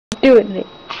Do it, Nick.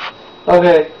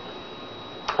 Okay.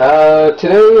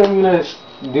 Today I'm gonna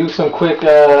do some quick,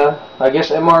 I guess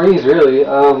MREs really.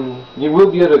 You will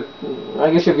be able to,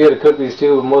 I guess you'll be able to cook these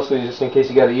too, but mostly just in case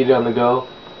you gotta eat it on the go.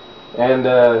 And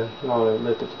I'm gonna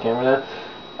lift up the camera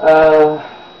now.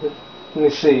 Let me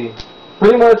see.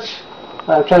 Pretty much,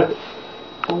 I'm trying to.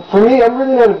 For me, I'm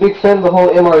really not a big fan of the whole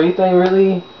MRE thing.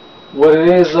 Really, what it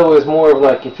is though is more of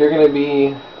like if you're gonna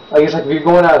be, I guess like if you're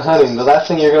going out hunting, the last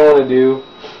thing you're gonna want to do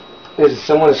is if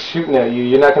someone is shooting at you,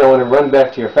 you're not going to want to run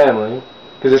back to your family.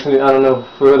 Because I don't know,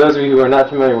 for those of you who are not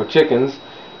familiar with chickens,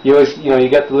 you always, you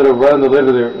got the little run,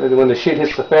 when the shit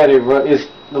hits the fan, it is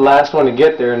the last one to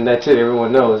get there, and that's it,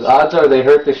 everyone knows. Odds are they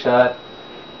hurt the shot.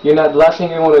 The last thing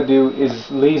you want to do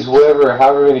is leave whoever or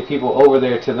however many people over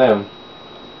there to them.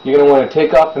 You're going to want to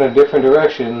take off in a different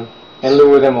direction and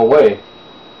lure them away.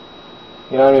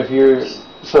 If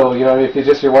it's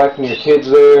just your wife and your kids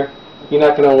there, you're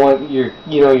not going to want your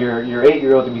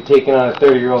 8-year-old to be taking on a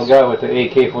 30-year-old guy with an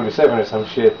AK-47 or some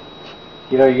shit.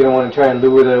 You're going to want to try and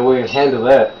lure that away and handle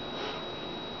that.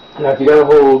 Now, if you got a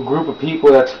whole group of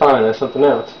people, that's fine. That's something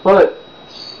else. But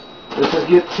let's just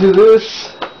get to this.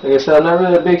 Like I said, I'm not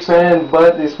really a big fan,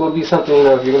 but this will be something.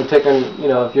 If you're going to take on,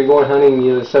 if you're going hunting,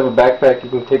 you just have a backpack. You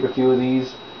can take a few of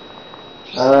these.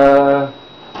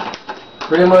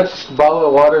 Pretty much a bottle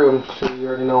of water. I'm sure you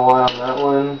already know why on that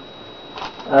one.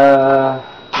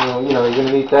 You're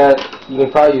gonna need that. You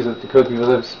can probably use it to cook, but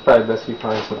it's probably best if you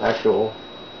find some actual,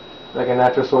 like a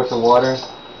natural source of water.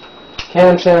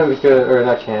 Canned salmon, or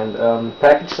not canned,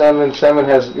 packaged salmon. Salmon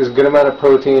has a good amount of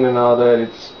protein and all that.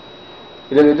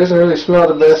 It doesn't really smell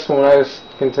the best from what I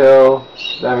can tell.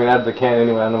 I mean, out of the can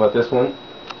anyway. I don't know about this one,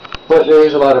 but there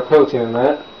is a lot of protein in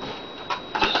that.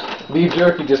 Beef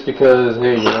jerky, just because,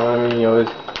 hey,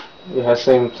 it has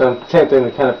same thing,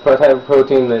 the kind of type of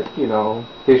protein that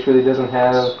fish really doesn't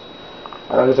have.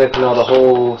 I don't exactly know the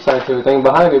whole scientific thing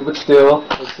behind it, but still,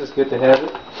 it's just good to have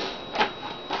it.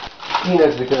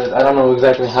 Peanuts, because I don't know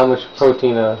exactly how much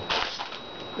protein a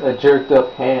jerked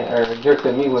up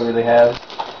meat would really have.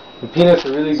 And peanuts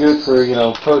are really good for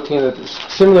protein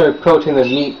similar protein that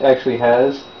meat actually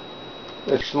has.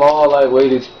 It's small,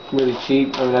 lightweight, it's really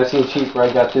cheap. I mean, I've seen cheap where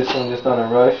I got this one just on a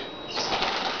rush.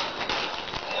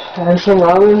 And some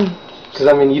ramen,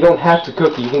 because you don't have to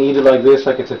cook it. You can eat it like this,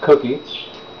 like it's a cookie.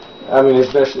 I mean,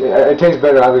 it's best. It tastes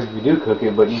better, obviously, if you do cook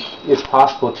it, but it's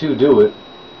possible to do it.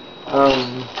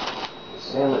 And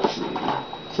let's see,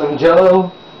 some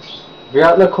Jello. If you're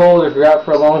out in the cold, if you're out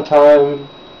for a long time,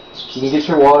 you can get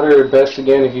your water. Best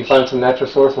again if you find some natural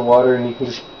source of water, and you can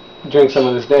just drink some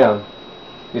of this down.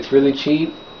 It's really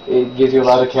cheap. It gives you a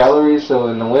lot of calories, so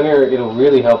in the winter it'll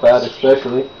really help out,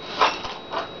 especially.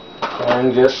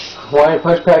 And just Hawaiian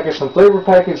Punch packets, some flavor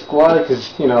packets. Why?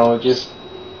 Because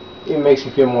it makes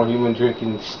you feel more human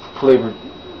drinking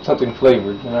something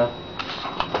flavored,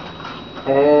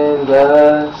 And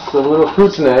some little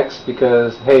fruit snacks,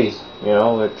 because hey, we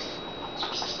all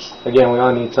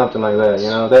need something like that.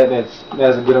 That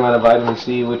has a good amount of vitamin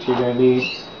C, which you're gonna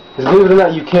need. Because believe it or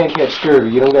not, you can't catch scurvy.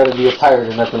 You don't got to be a pirate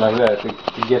or nothing like that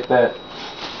to get that.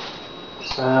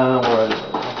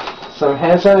 Some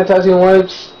hand sanitizing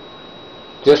wipes,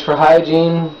 just for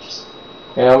hygiene.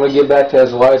 And I'm going to get back to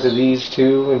as wide as these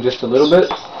two in just a little bit.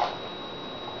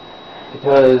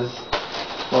 Because,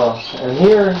 and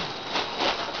here,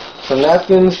 some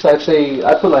napkins. I'd say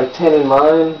I put like 10 in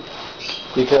mine.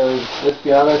 Because, let's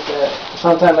be honest,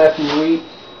 sometime after you eat,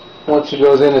 once it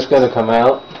goes in, it's going to come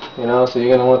out. So you're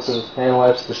going to want those hand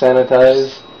wipes to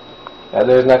sanitize.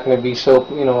 There's not going to be soap,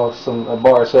 a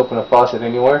bar of soap in a faucet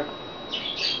anywhere.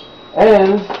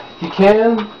 And if you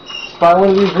can, buy one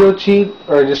of these real cheap,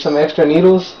 or just some extra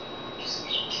needles.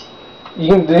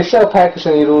 They sell packets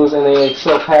of needles, and they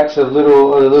sell packs of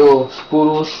little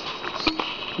spoodles.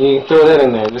 You can throw that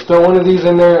in there. Just throw one of these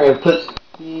in there and put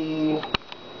the.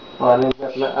 I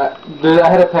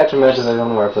had a patch of matches. I don't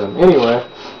know where I put them. Anyway.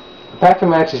 Pack of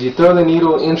matches, you throw the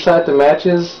needle inside the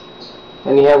matches,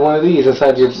 and you have one of these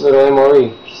inside your little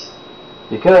MRE.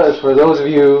 Because for those of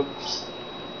you,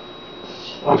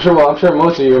 I'm sure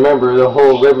most of you remember the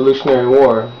whole Revolutionary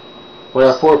War, when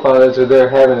our forefathers are there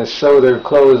having to sew their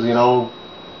clothes,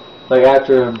 like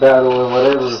after a battle or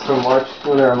whatever,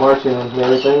 when they were marching and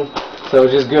everything. So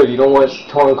it's just good. You don't want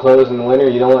torn clothes in the winter.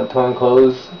 You don't want torn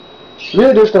clothes. You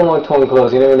really just don't want torn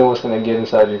clothes. You never know what's going to get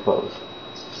inside your clothes.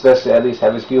 Best to at least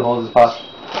have as few holes as possible.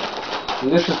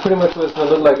 And this is pretty much what it's going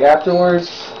to look like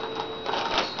afterwards.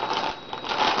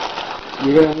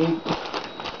 You're going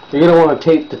to want to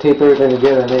tape everything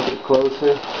together and make it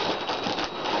closer.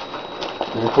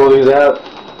 You can pull these out.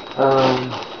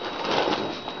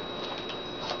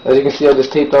 As you can see, I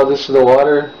just taped all this to the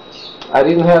water. I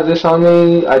didn't have this on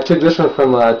me. I took this one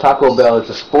from Taco Bell. It's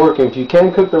a spork, and if you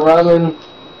can cook the ramen,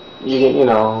 you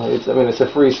know, it's a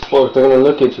free spork. They're gonna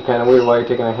look at you kind of weird why you're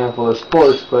taking a handful of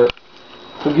sporks, but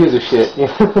who gives a shit?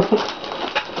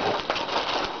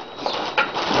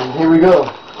 And here we go.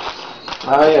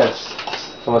 Ah yes.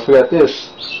 Almost forgot this.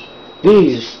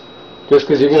 These, just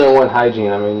because you're gonna want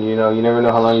hygiene. I mean, you know, you never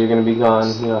know how long you're gonna be gone.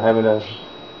 You know, having to,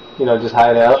 you know, just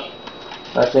hide out.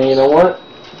 Last thing you know what?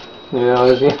 You know,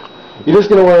 you're just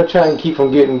going to want to try and keep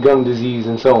from getting gum disease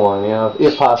and so on, you know,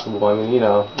 if possible. I mean, you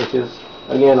know, which is,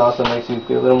 again, also makes you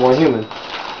feel a little more human.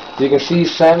 So you can see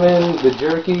salmon, the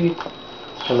jerky.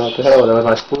 I don't know what the hell, that was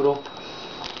my spoodle.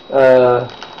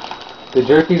 The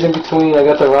jerky's in between. I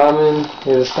got the ramen,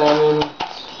 here's the salmon,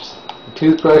 the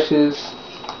toothbrushes.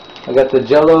 I got the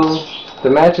jello. The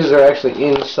matches are actually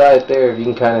inside there, if you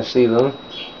can kind of see them.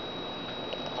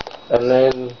 And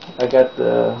then I got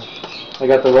the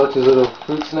Roach's little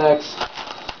fruit snacks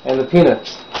and the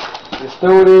peanuts. Just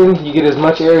throw it in. You get as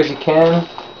much air as you can.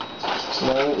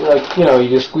 You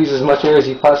just squeeze as much air as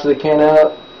you possibly can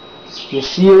out. You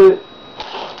seal it,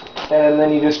 and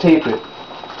then you just tape it.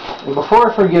 And before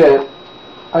I forget,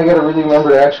 I gotta really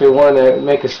remember to actually want to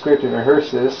make a script and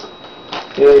rehearse this.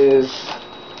 Is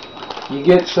you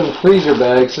get some freezer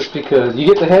bags, just because you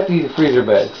get the hefty freezer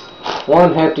bags.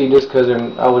 One, hefty just because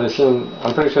I would assume,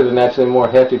 I'm pretty sure they're naturally more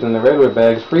hefty than the regular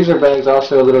bags. Freezer bags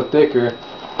also a little thicker.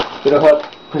 It'll help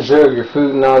preserve your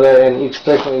food and all that, and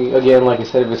especially, again, like I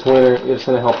said, if it's winter, it's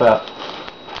going to help out.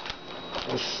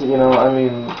 You know, I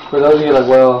mean, for those of you like,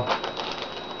 well,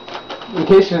 in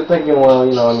case you're thinking, well,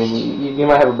 you know, I mean, you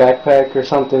might have a backpack or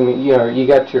something, you know, you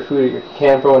got your food at your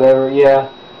camper or whatever, yeah.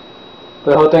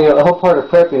 But the whole part of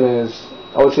prepping is,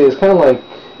 I would say, it's kind of like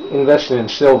investing in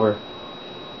silver.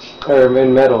 Or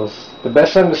in metals. The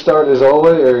best time to start is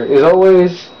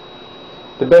always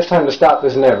the best time to stop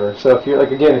is never. So if you're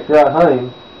if you're out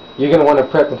hunting, you're gonna want to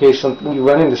prep in case you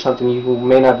run into something you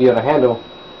may not be able to handle.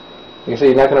 Like I say,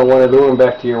 you're not gonna want to lure them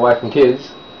back to your wife and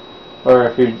kids. Or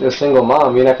if you're a single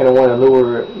mom, you're not gonna want to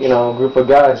lure a group of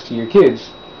guys to your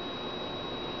kids.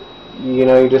 You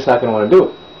know, you're just not gonna want to do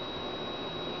it.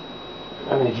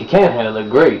 I mean, if you can handle it,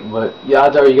 great. But the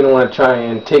odds are you're gonna want to try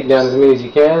and take down as many as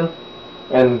you can.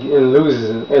 And lose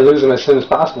them as soon as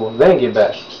possible. Then get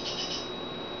back.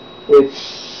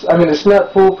 It's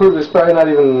not foolproof. It's probably not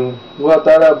even well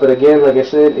thought out. But again, like I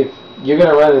said, if you're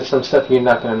gonna run into some stuff, you're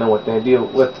not gonna know what to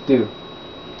do.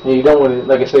 And you don't want to,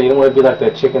 like I said, you don't want to be like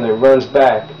that chicken that runs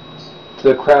back to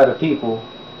the crowd of people,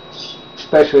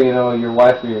 especially your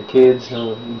wife or your kids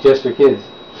or just your kids.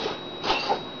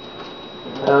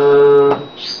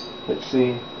 Let's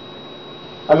see.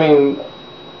 I mean,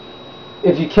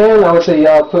 if you can, I would say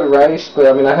I'll put rice, but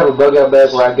I mean I have a bug out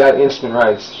bag where I got instant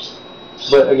rice.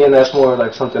 But again, that's more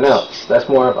like something else. That's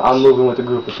more of I'm moving with a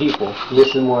group of people.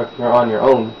 This is more if you're on your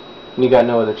own and you got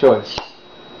no other choice.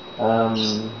 I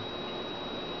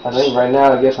think right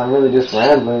now I guess I'm really just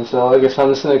rambling, so I guess I'm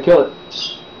just gonna kill it.